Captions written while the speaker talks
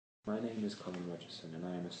My name is Colin Rogerson and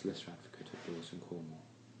I am a solicitor advocate at Dawson Cornwall,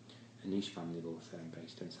 a niche family law firm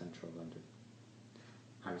based in central London.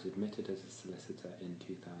 I was admitted as a solicitor in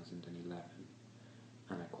 2011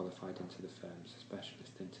 and I qualified into the firm's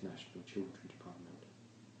Specialist International Children Department,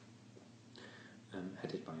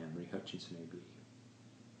 headed by Emery Hutchinson OBE.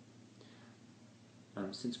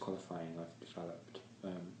 Since qualifying, I've developed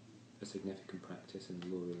a significant practice in the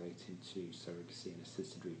law relating to surrogacy and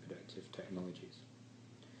assisted reproductive technologies.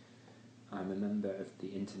 I'm a member of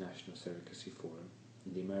the International Surrogacy Forum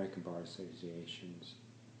and the American Bar Association's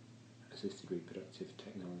Assisted Reproductive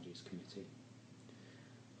Technologies Committee.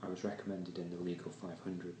 I was recommended in the Legal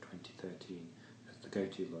 500 2013 as the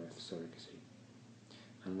go-to lawyer for surrogacy,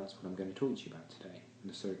 and that's what I'm going to talk to you about today,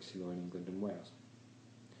 the surrogacy law in England and Wales.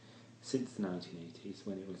 Since the 1980s,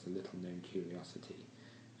 when it was a little-known curiosity,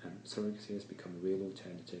 surrogacy has become a real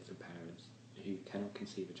alternative for parents who cannot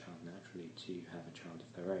conceive a child naturally to have a child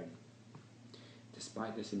of their own.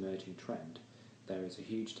 Despite this emerging trend, there is a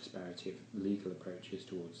huge disparity of legal approaches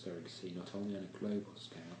towards surrogacy, not only on a global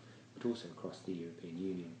scale, but also across the European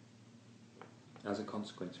Union. As a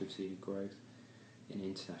consequence, we've seen growth in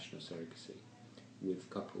international surrogacy, with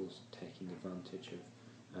couples taking advantage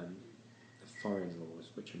of foreign laws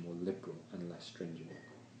which are more liberal and less stringent.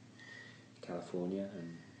 California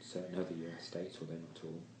and certain other US states, although not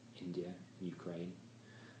all, India, Ukraine,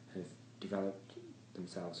 have developed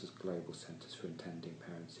themselves as global centres for intending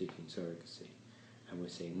parents seeking surrogacy, and we're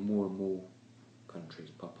seeing more and more countries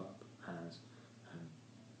pop up as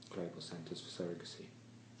global centres for surrogacy.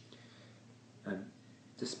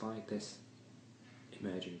 Despite this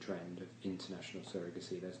emerging trend of international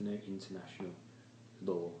surrogacy, there's no international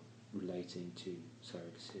law relating to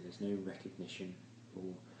surrogacy. There's no recognition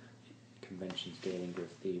or conventions dealing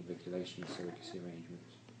with the regulation of surrogacy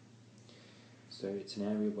arrangements. So it's an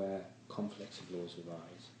area where conflicts of laws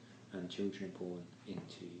arise and children are born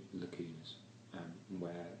into lacunas,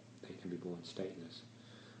 where they can be born stateless,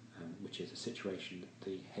 which is a situation that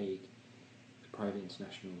the private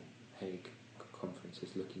international Hague conference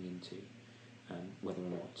is looking into, whether or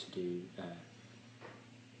not to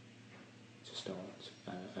start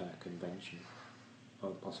a convention, or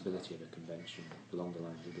the possibility of a convention along the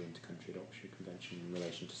lines of the Intercountry Adoption Convention in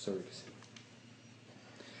relation to surrogacy.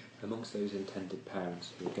 Amongst those intended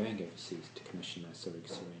parents who are going overseas to commission their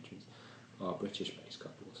surrogacy arrangements are British-based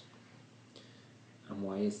couples. And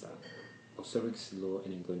why is that? Well, surrogacy law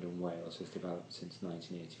in England and Wales has developed since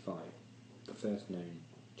 1985. The first known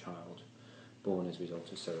child born as a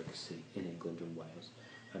result of surrogacy in England and Wales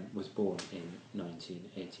was born in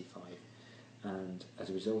 1985. And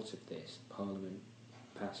as a result of this, Parliament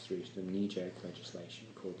passed through some knee-jerk legislation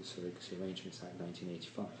called the Surrogacy Arrangements Act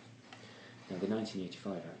 1985. Now, the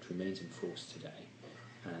 1985 Act remains in force today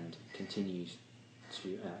and continues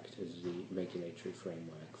to act as the regulatory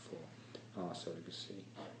framework for our surrogacy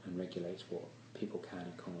and regulates what people can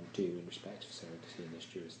and can't do in respect of surrogacy in this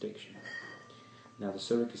jurisdiction. Now, the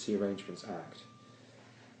Surrogacy Arrangements Act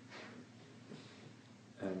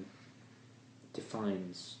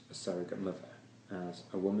defines a surrogate mother as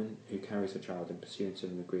a woman who carries a child in pursuance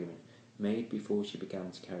of an agreement made before she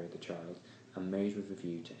began to carry the child and made with a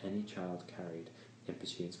view to any child carried in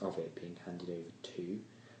pursuance of it being handed over to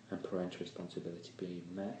and parental responsibility being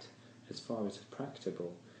met as far as is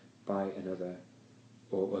practicable by another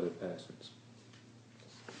or other persons.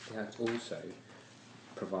 The Act also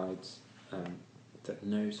provides that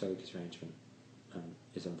no surrogacy arrangement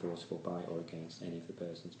is enforceable by or against any of the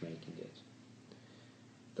persons making it.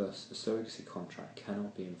 Thus, a surrogacy contract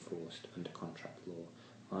cannot be enforced under contract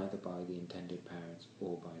law either by the intended parents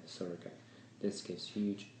or by the surrogate. This gives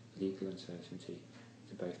huge legal uncertainty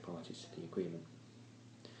to both parties to the agreement.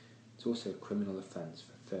 It's also a criminal offence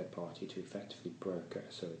for a third party to effectively broker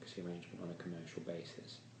a surrogacy arrangement on a commercial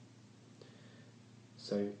basis.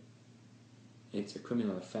 So, it's a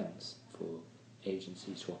criminal offence for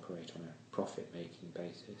agencies to operate on a profit-making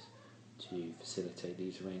basis to facilitate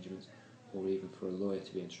these arrangements, or even for a lawyer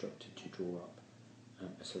to be instructed to draw up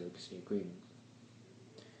a surrogacy agreement.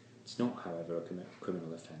 It's not, however, a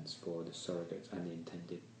criminal offence for the surrogates and the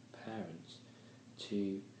intended parents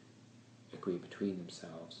to agree between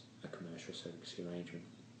themselves a commercial surrogacy arrangement.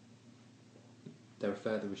 There are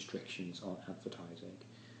further restrictions on advertising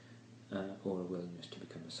or a willingness to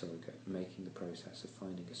become a surrogate, making the process of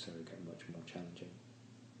finding a surrogate much more challenging.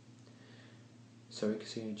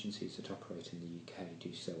 Surrogacy agencies that operate in the UK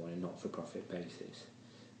do so on a not-for-profit basis.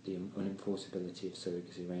 The unenforceability of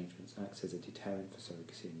surrogacy arrangements acts as a deterrent for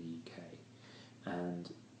surrogacy in the UK,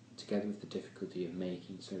 and together with the difficulty of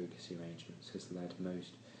making surrogacy arrangements has led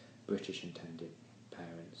most British intended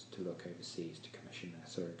parents to look overseas to commission their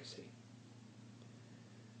surrogacy.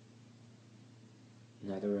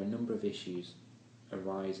 Now, there are a number of issues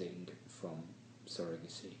arising from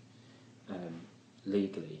surrogacy,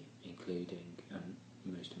 legally, including,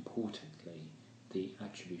 most importantly, the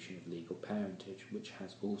attribution of legal parentage, which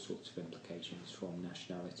has all sorts of implications from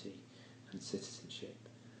nationality and citizenship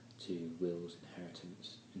to wills,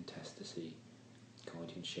 inheritance, intestacy,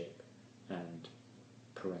 guardianship, and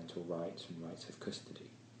parental rights and rights of custody.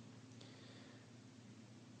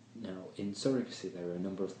 Now, in surrogacy, there are a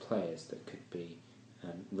number of players that could be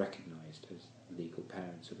recognised as legal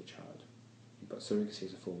parents of a child, but surrogacy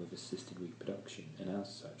is a form of assisted reproduction, and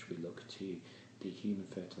as such we look to the Human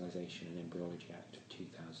Fertilisation and Embryology Act of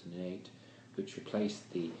 2008, which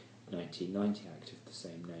replaced the 1990 Act of the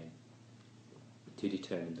same name, to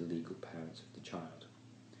determine the legal parents of the child.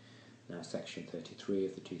 Now, Section 33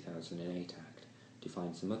 of the 2008 Act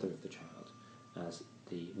defines the mother of the child as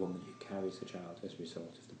the woman who carries the child as a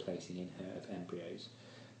result of the placing in her of embryos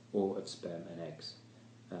or of sperm and eggs,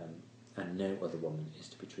 and no other woman is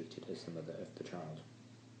to be treated as the mother of the child.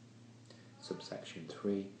 Subsection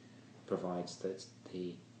 3 provides that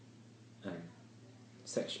the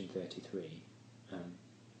Section 33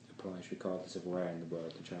 applies regardless of where in the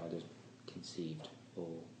world the child is conceived or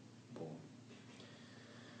born.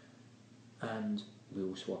 And we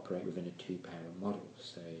also operate within a two-parent model,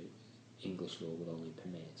 so English law will only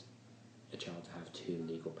permit a child to have two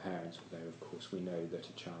legal parents, although of course we know that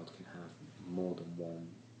a child can have more than one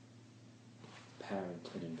parent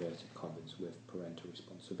in inverted commas with parental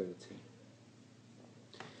responsibility.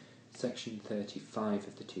 Section 35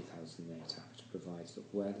 of the 2008 Act provides that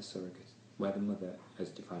where the mother, as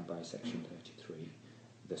defined by Section 33,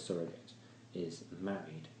 the surrogate, is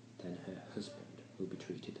married, then her husband will be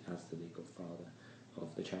treated as the legal father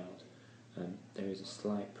of the child. There is a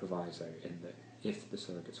slight proviso in that if the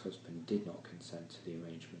surrogate's husband did not consent to the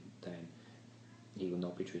arrangement, then he will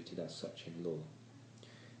not be treated as such in law.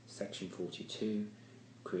 Section 42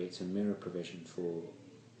 creates a mirror provision for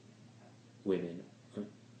women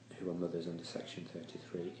who are mothers under Section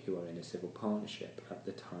 33 who are in a civil partnership at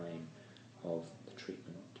the time of the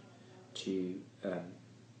treatment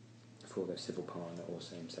for their civil partner or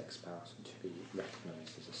same-sex spouse to be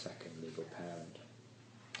recognised as a second legal parent.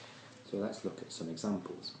 So let's look at some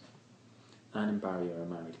examples. Anne and Barry are a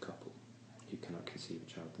married couple who cannot conceive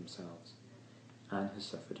a child themselves. Anne has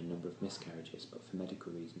suffered a number of miscarriages, but for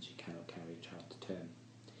medical reasons she cannot carry a child to term.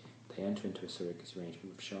 They enter into a surrogacy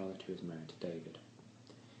arrangement with Charlotte, who is married to David.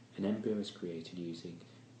 An embryo is created using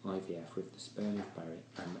IVF with the sperm of Barry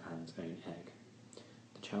and Anne's own egg.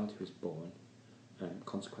 The child who is born,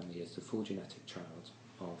 consequently, is the full genetic child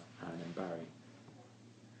of Anne and Barry,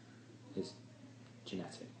 his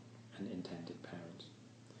genetic and intended parents.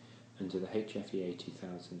 Under the HFEA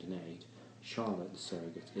 2008, Charlotte, the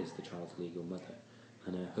surrogate, is the child's legal mother,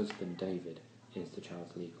 and her husband, David, is the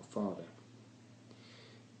child's legal father.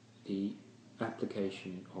 The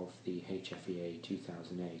application of the HFEA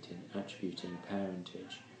 2008 in attributing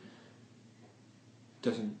parentage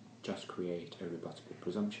doesn't just create a rebuttable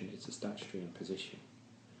presumption, it's a statutory imposition,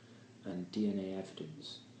 and DNA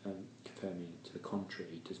evidence confirming to the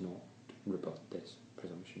contrary does not rebut this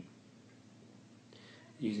presumption.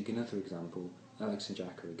 Using another example, Alex and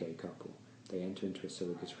Jack are a gay couple. They enter into a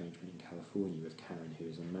surrogate arrangement in California with Karen, who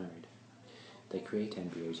is unmarried. They create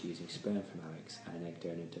embryos using sperm from Alex and an egg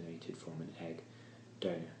donor donated from an egg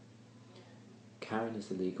donor. Karen is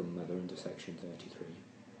the legal mother under Section 33.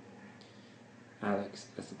 Alex,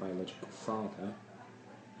 as the biological father,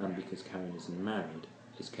 and because Karen is unmarried,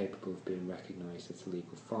 is capable of being recognised as the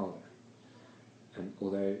legal father.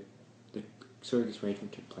 Although the surrogate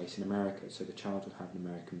arrangement took place in America, so the child will have an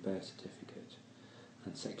American birth certificate.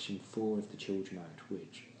 And Section 4 of the Children Act,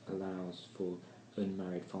 which allows for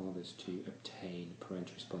unmarried fathers to obtain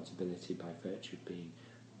parental responsibility by virtue of being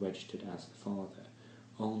registered as the father,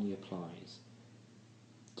 only applies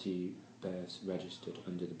to births registered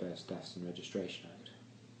under the Births, Deaths and Registration Act.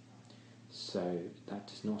 So that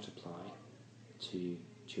does not apply to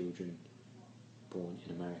children born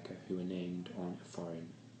in America who are named on a foreign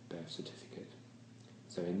birth certificate.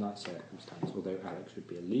 So in that circumstance, although Alex would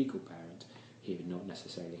be a legal parent, he would not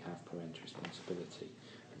necessarily have parental responsibility,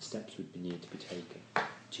 and steps would need to be taken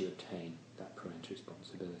to obtain that parental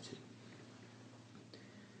responsibility.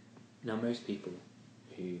 Now, most people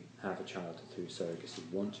who have a child through surrogacy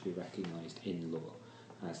want to be recognised in law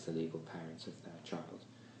as the legal parents of their child,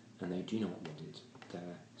 and they do not want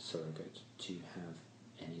their surrogate to have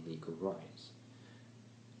any legal rights.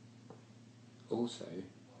 Also,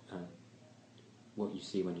 what you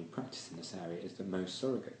see when you practice in this area is that most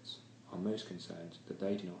surrogates are most concerned that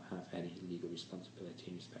they do not have any legal responsibility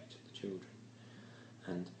in respect of the children.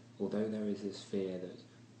 And although there is this fear that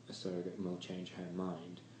a surrogate will change her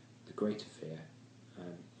mind, the greater fear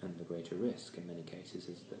and the greater risk in many cases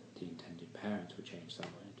is that the intended parent will change their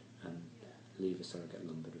mind and leave a surrogate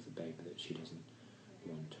lumbered with a baby that she doesn't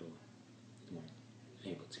want or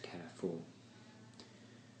able to care for.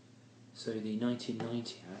 So the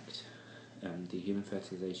 1990 Act, the Human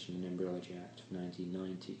Fertilisation and Embryology Act of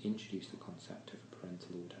 1990, introduced the concept of a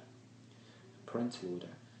parental order. A parental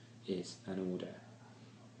order is an order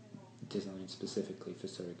designed specifically for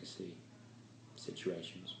surrogacy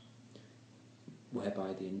situations,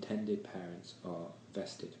 whereby the intended parents are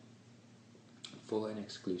vested full and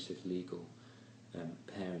exclusive legal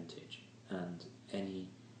parentage, and any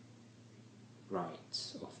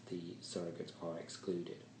rights of the surrogate are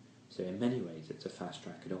excluded. So in many ways it's a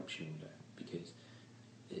fast-track adoption order because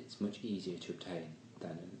it's much easier to obtain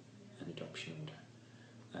than an adoption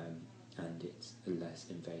order, and it's a less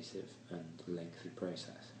invasive and lengthy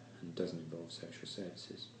process and doesn't involve social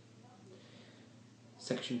services.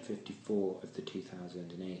 Section 54 of the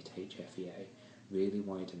 2008 HFEA really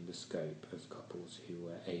widened the scope of couples who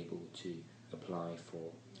were able to apply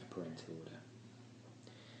for a parental order.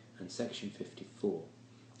 And Section 54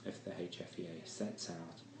 of the HFEA sets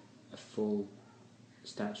out a full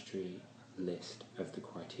statutory list of the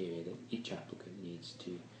criteria that each applicant needs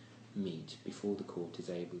to meet before the court is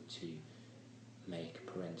able to make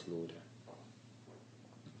a parental order.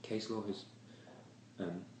 Case law has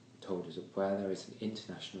told us that where there is an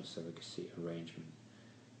international surrogacy arrangement,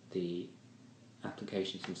 the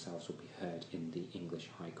applications themselves will be heard in the English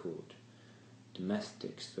High Court.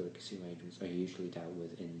 Domestic surrogacy arrangements are usually dealt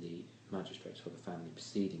with in the Magistrates or the Family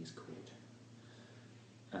Proceedings Court,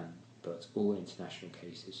 but all international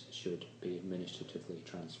cases should be administratively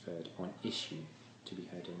transferred on issue to be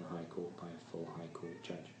heard in the High Court by a full High Court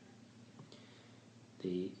judge.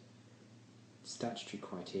 The statutory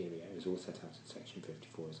criteria is all set out in Section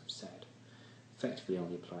 54, as I've said, effectively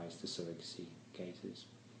only applies to surrogacy cases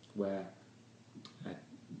where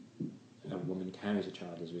a woman carries a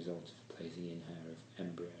child as a result of placing in her of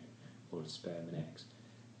embryo or of sperm and eggs,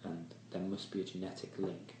 and there must be a genetic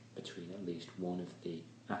link between at least one of the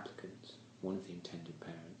applicants, one of the intended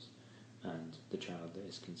parents, and the child that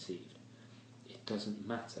is conceived. It doesn't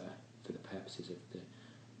matter, for the purposes of the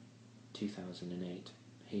 2008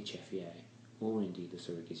 HFEA, or indeed the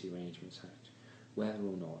Surrogacy Arrangements Act, whether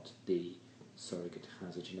or not the surrogate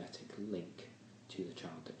has a genetic link to the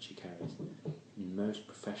child that she carries. In most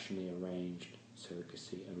professionally arranged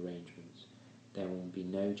surrogacy arrangements, there will be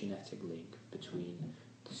no genetic link between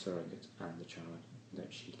the surrogate and the child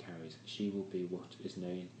that she carries. She will be what is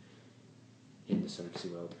known in the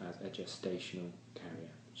surrogacy world as a gestational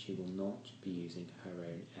carrier. She will not be using her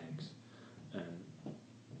own eggs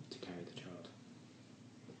to carry the child.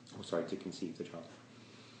 To conceive the child.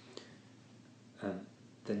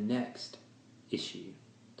 The next issue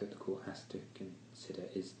that the court has to consider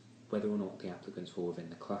is whether or not the applicants fall within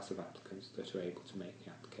the class of applicants that are able to make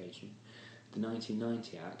the application. The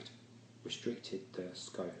 1990 Act restricted the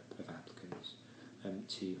scope of applicants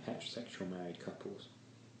to heterosexual married couples,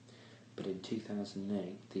 but in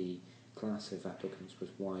 2008 the class of applicants was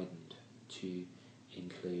widened to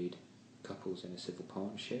include couples in a civil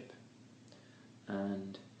partnership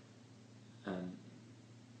and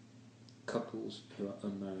couples who are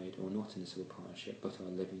unmarried or not in a civil partnership but are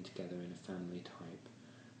living together in a family type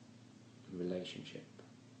relationship,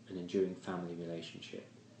 an enduring family relationship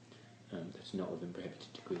that's not within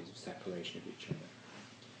prohibited degrees of separation of each other.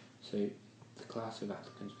 So the class of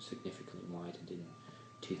applicants was significantly widened in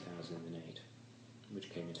 2008, which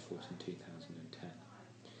came into force in 2010.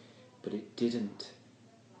 But it didn't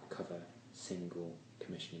cover single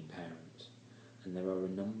commissioning parents, and there are a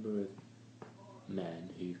number of men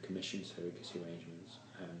who commission surrogacy arrangements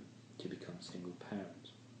to become single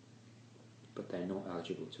parents, but they're not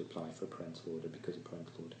eligible to apply for a parental order because a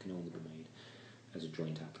parental order can only be made as a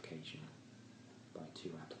joint application by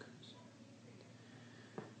two applicants.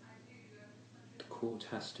 The court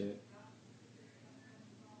has to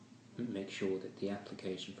make sure that the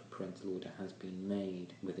application for parental order has been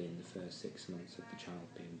made within the first 6 months of the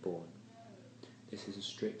child being born. This is a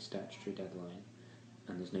strict statutory deadline,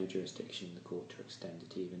 and there's no jurisdiction in the court to extend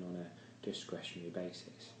it even on a discretionary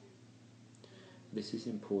basis. This is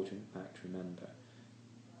an important fact to remember,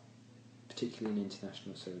 particularly in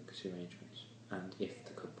international surrogacy arrangements, and if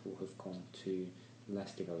the couple have gone to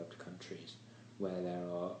less developed countries where there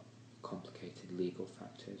are complicated legal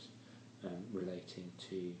factors relating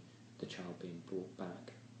to the child being brought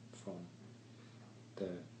back from the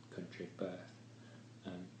country of birth.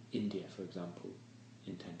 India, for example,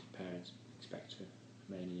 intended parents expect to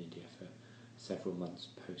remain in India for several months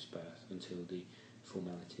post-birth until the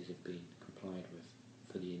formalities have been complied with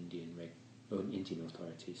for the Indian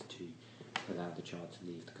authorities to allow the child to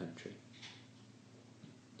leave the country.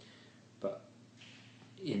 But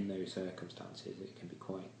in those circumstances, it can be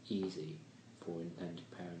quite easy for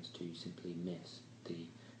intended parents to simply miss the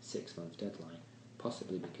 6-month deadline,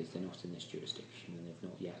 possibly because they're not in this jurisdiction and they've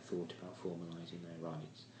not yet thought about formalising their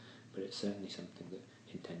rights. But it's certainly something that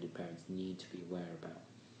intended parents need to be aware about,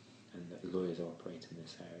 and that lawyers who operate in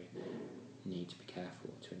this area need to be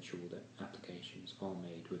careful to ensure that applications are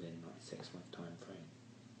made within that 6-month time frame.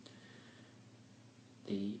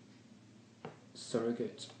 The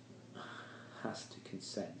surrogate has to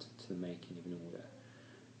consent to the making of an order,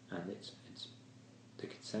 and the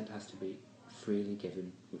consent has to be freely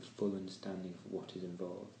given with full understanding of what is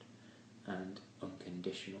involved and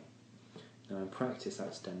unconditional. Now, in practice,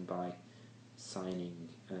 that's done by signing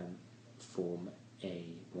Form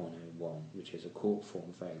A101, which is a court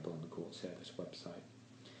form available on the Court Service website.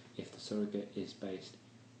 If the surrogate is based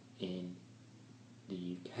in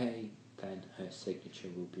the UK, then her signature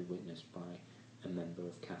will be witnessed by a member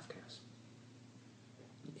of CAFCAS.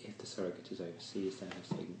 If the surrogate is overseas, then her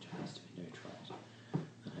signature has to be notarised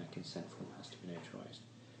and her consent form has to be notarised.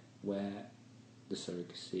 Where the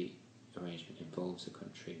surrogacy arrangement involves a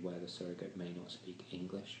country where the surrogate may not speak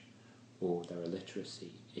English or there are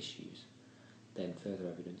literacy issues, then further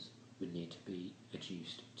evidence would need to be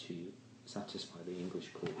adduced to satisfy the English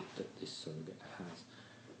court that this surrogate has,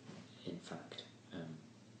 in fact,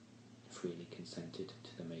 freely consented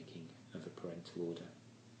to the making of a parental order.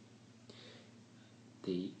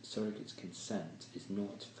 The surrogate's consent is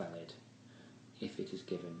not valid if it is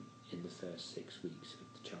given in the first 6 weeks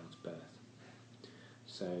of the child's birth.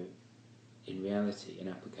 So, in reality, an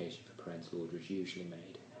application for parental order is usually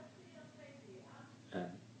made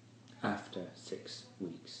after 6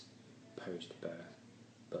 weeks post-birth,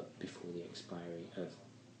 but before the expiry of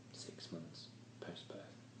 6 months post-birth.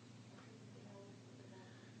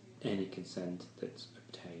 Any consent that's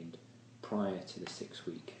obtained prior to the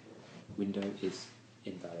 6-week window is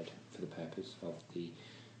invalid for the purpose of the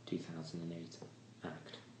 2008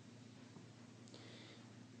 Act.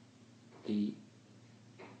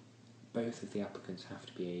 Both of the applicants have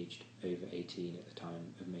to be aged over 18 at the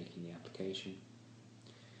time of making the application.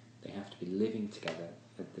 They have to be living together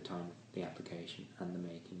at the time of the application and the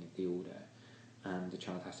making of the order, and the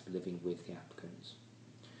child has to be living with the applicants.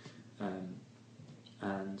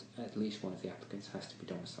 And at least one of the applicants has to be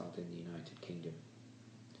domiciled in the United Kingdom,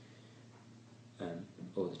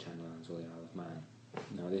 or the Channel Islands or the Isle of Man.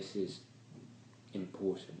 Now, this is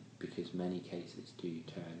important because many cases do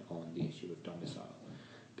turn on the issue of domicile,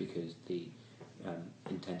 because the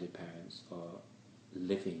intended parents are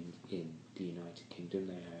living in the United Kingdom,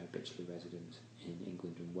 they are habitually resident in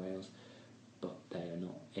England and Wales, but they are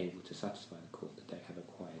not able to satisfy the court that they have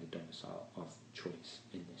acquired a domicile of choice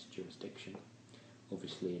in this jurisdiction.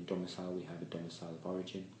 Obviously, in domicile we have a domicile of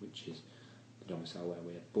origin, which is the domicile where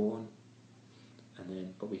we are born,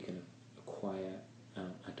 but we can acquire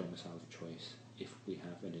a domicile of choice if we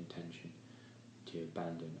have an intention to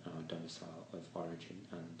abandon our domicile of origin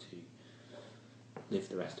and to live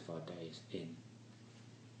the rest of our days in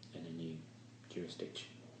a new jurisdiction.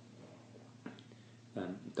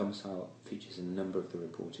 Domicile features in a number of the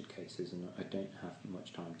reported cases, and I don't have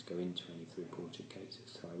much time to go into any of the reported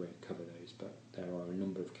cases, so I won't cover those, but there are a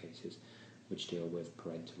number of cases which deal with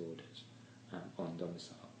parental orders on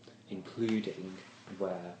domicile, including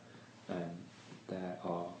where there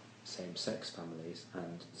are same-sex families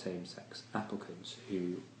and same-sex applicants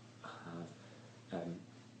who have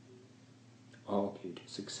argued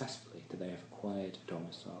successfully that they have acquired a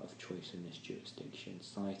domicile of choice in this jurisdiction,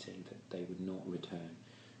 citing that they would not return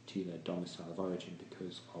to their domicile of origin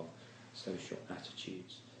because of social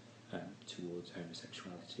attitudes towards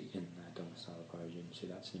homosexuality in their domicile of origin. So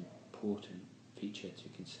that's an important feature to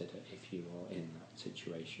consider if you are in that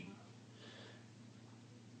situation.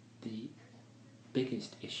 The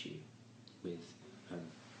biggest issue with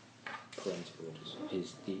parental orders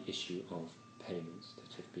is the issue of payments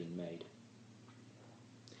that have been made.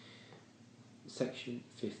 Section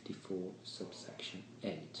 54, subsection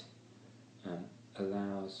 8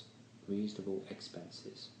 allows reasonable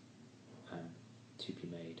expenses to be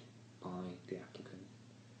made by the applicant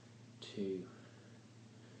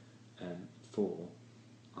for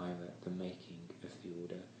either the making of the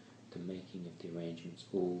order, the making of the arrangements,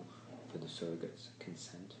 or for the surrogate's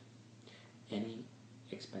consent. Any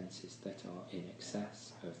expenses that are in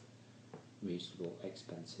excess of reasonable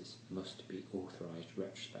expenses must be authorised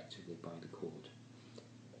retrospectively by the court.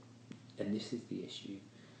 And this is the issue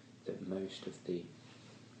that most of the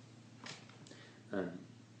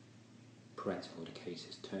parental order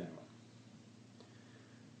cases turn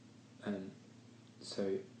on.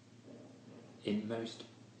 So in most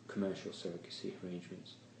commercial surrogacy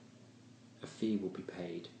arrangements, a fee will be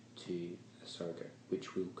paid to a surrogate,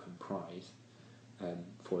 which will comprise,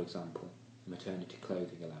 for example, maternity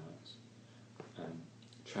clothing allowance,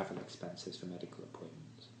 travel expenses for medical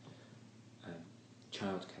appointments,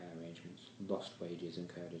 childcare arrangements, lost wages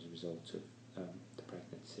incurred as a result of the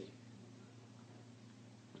pregnancy,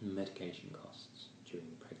 medication costs during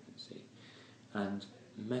the pregnancy, and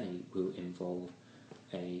many will involve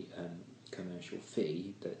a commercial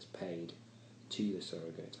fee that's paid to the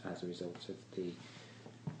surrogate as a result of the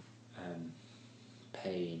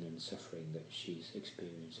pain and suffering that she's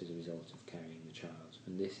experienced as a result of carrying the child.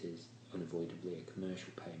 And this is unavoidably a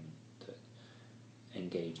commercial payment that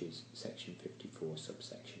engages Section 54,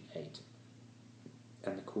 subsection 8.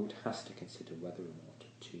 And the court has to consider whether or not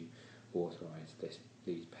to authorise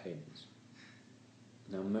these payments.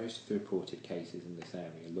 Now, most of the reported cases in this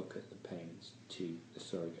area look at the payments to the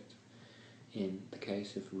surrogate. In the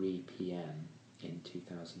case of Re PM in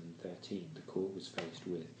 2013, the court was faced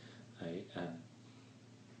with a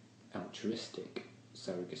altruistic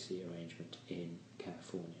surrogacy arrangement in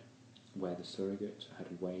California, where the surrogate had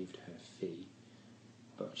waived her fee,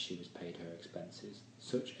 but she was paid her expenses.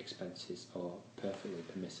 Such expenses are perfectly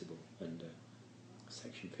permissible under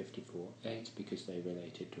Section 54(8) because they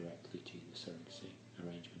related directly to the surrogacy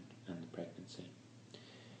arrangement and the pregnancy.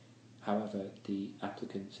 However, the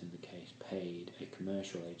applicants in the case paid a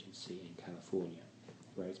commercial agency in California,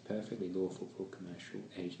 where it's perfectly lawful for commercial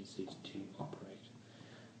agencies to operate,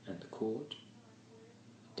 and the court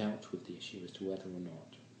dealt with the issue as to whether or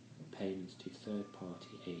not payments to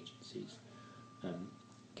third-party agencies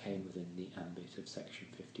came within the ambit of Section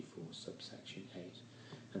 54, subsection 8,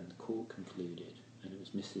 and the court concluded, and it was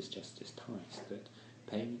Mrs. Justice Tice, that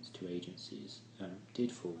payments to agencies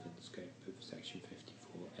did fall within the scope of Section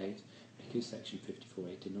 54(8), because Section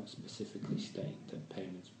 54(8) did not specifically state that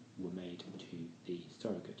payments were made to the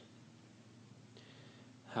surrogate.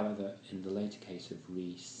 However, in the later case of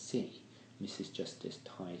Re C, Mrs. Justice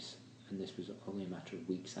Tice, and this was only a matter of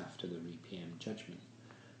weeks after the Re PM judgment,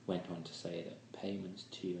 went on to say that payments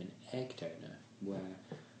to an egg donor, where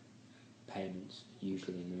payments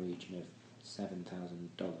usually in the region of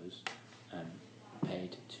 $7,000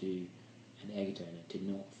 paid to an egg donor, did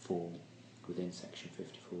not fall within Section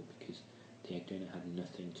 54 because the egg donor had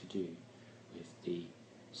nothing to do with the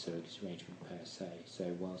surrogacy arrangement per se.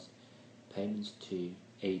 So whilst payments to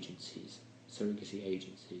agencies, surrogacy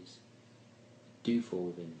agencies, do fall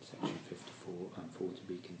within Section 54 and fall to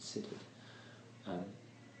be considered,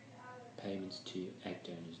 payments to egg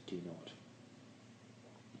donors do not.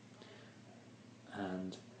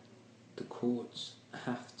 And the courts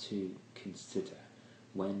have to consider,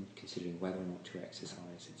 when considering whether or not to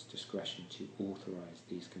exercise its discretion to authorise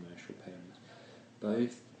these commercial payments,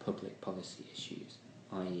 both public policy issues,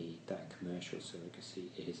 i.e. that commercial surrogacy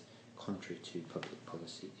is contrary to public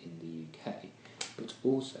policy in the UK, but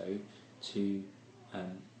also to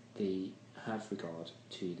have regard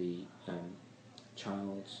to the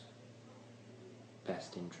child's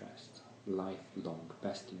best interests, lifelong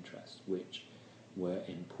best interests, which were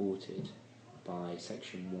imported by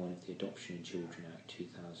Section 1 of the Adoption and Children Act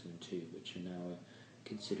 2002, which are now a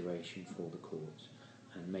consideration for the courts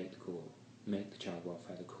and make the child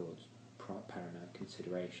welfare the court's paramount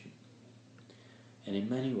consideration. And in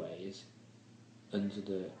many ways, under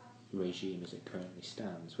the regime as it currently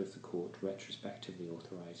stands, with the court retrospectively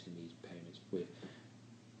authorising these payments, with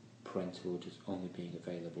parental orders only being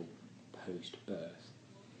available post-birth,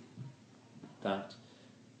 that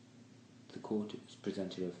the court is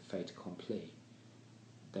presented with a fait accompli.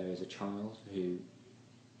 There is a child who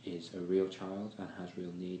is a real child and has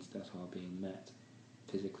real needs that are being met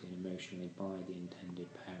physically and emotionally by the intended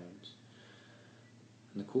parents.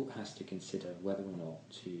 And the court has to consider whether or not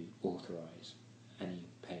to authorise any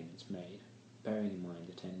payments made, bearing in mind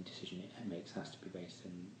that any decision it makes has to be based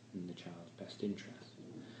in the child's best interest.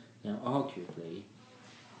 Now, arguably,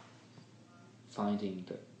 finding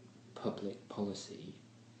that public policy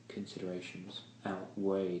considerations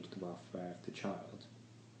outweighed the welfare of the child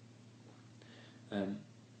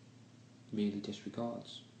really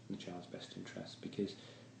disregards the child's best interest, because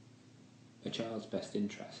a child's best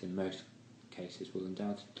interest in most cases will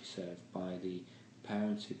undoubtedly be served by the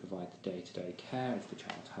parents who provide the day-to-day care of the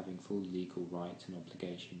child having full legal rights and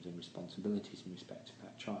obligations and responsibilities in respect of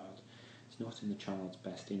that child. It's not in the child's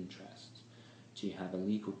best interests to have a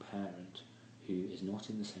legal parent who is not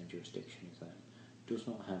in the same jurisdiction as them does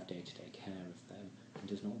not have day-to-day care of them and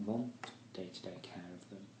does not want day-to-day care of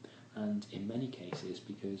them. And in many cases,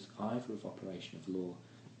 because either of operation of law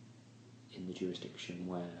in the jurisdiction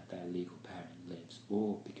where their legal parent lives,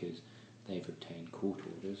 or because they've obtained court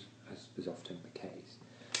orders, as is often the case,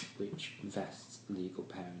 which vests legal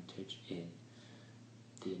parentage in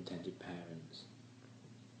the intended parents,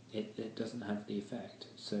 it doesn't have the effect.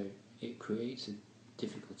 So it creates a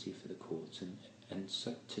difficulty for the courts, and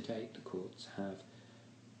so to date the courts have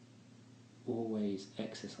always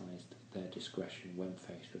exercised their discretion when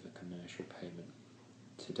faced with a commercial payment.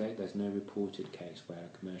 To date there's no reported case where a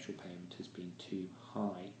commercial payment has been too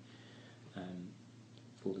high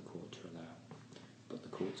for the court to allow, but the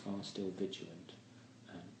courts are still vigilant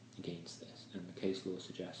against this, and the case law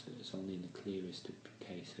suggests that it's only in the clearest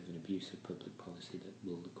case of an abuse of public policy that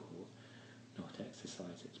will the court not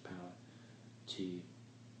exercise its power to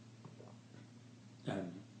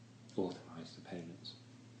authorise the payments.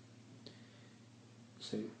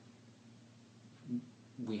 So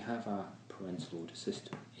we have our parental order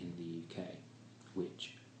system in the UK,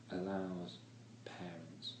 which allows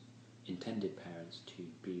parents, intended parents, to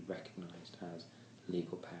be recognised as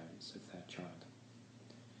legal parents of their child.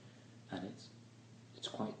 And it's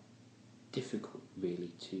quite difficult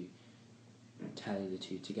really to tally the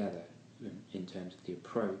two together in terms of the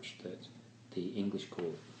approach that the English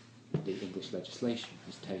court, the English legislation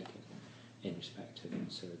has taken in respect of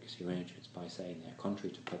surrogacy arrangements by saying they're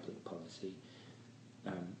contrary to public policy.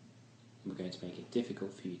 We're going to make it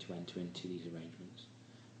difficult for you to enter into these arrangements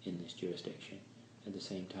in this jurisdiction. At the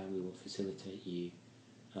same time, we will facilitate you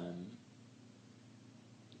to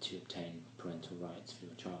obtain parental rights for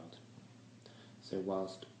your child. So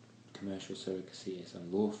whilst commercial surrogacy is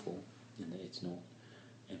unlawful in that it's not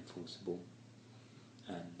enforceable,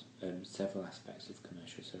 and several aspects of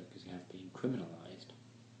commercial surrogacy have been criminalised,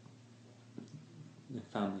 the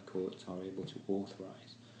family courts are able to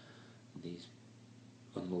authorise these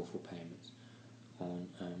unlawful payments on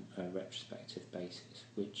a retrospective basis,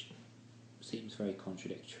 which seems very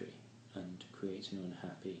contradictory and creates an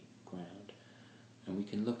unhappy ground. And we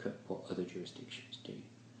can look at what other jurisdictions do.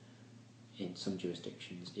 In some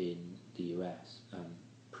jurisdictions in the US,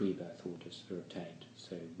 pre-birth orders are obtained,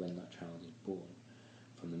 so when that child is born,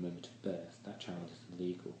 from the moment of birth, that child is the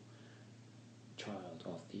legal child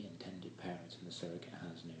of the intended parent and the surrogate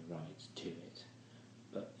has no rights to it.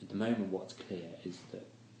 But at the moment what's clear is that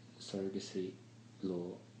surrogacy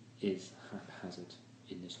law is haphazard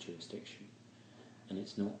in this jurisdiction, and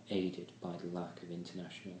it's not aided by the lack of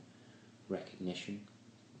international recognition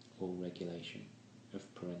or regulation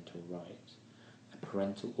of parental rights. A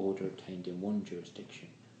parental order obtained in one jurisdiction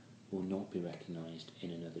will not be recognised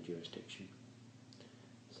in another jurisdiction.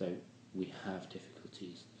 So we have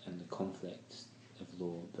difficulties, and the conflicts of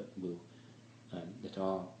law that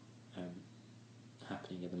are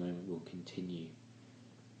happening at the moment will continue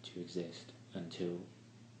to exist until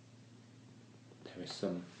there is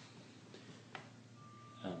some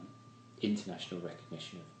international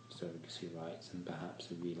recognition of surrogacy rights, and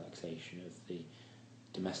perhaps a relaxation of the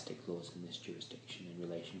domestic laws in this jurisdiction in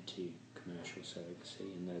relation to commercial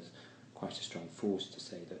surrogacy. And there's quite a strong force to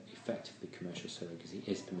say that effectively commercial surrogacy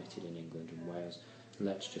is permitted in England and Wales.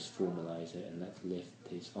 Let's just formalise it and let's lift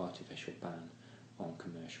this artificial ban on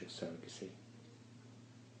commercial surrogacy.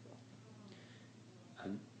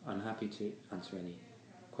 I'm happy to answer any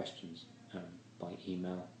questions by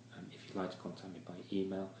email. If you'd like to contact me by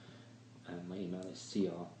email, my email is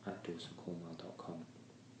cr@dawsoncornwell.com.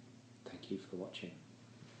 Thank you for watching.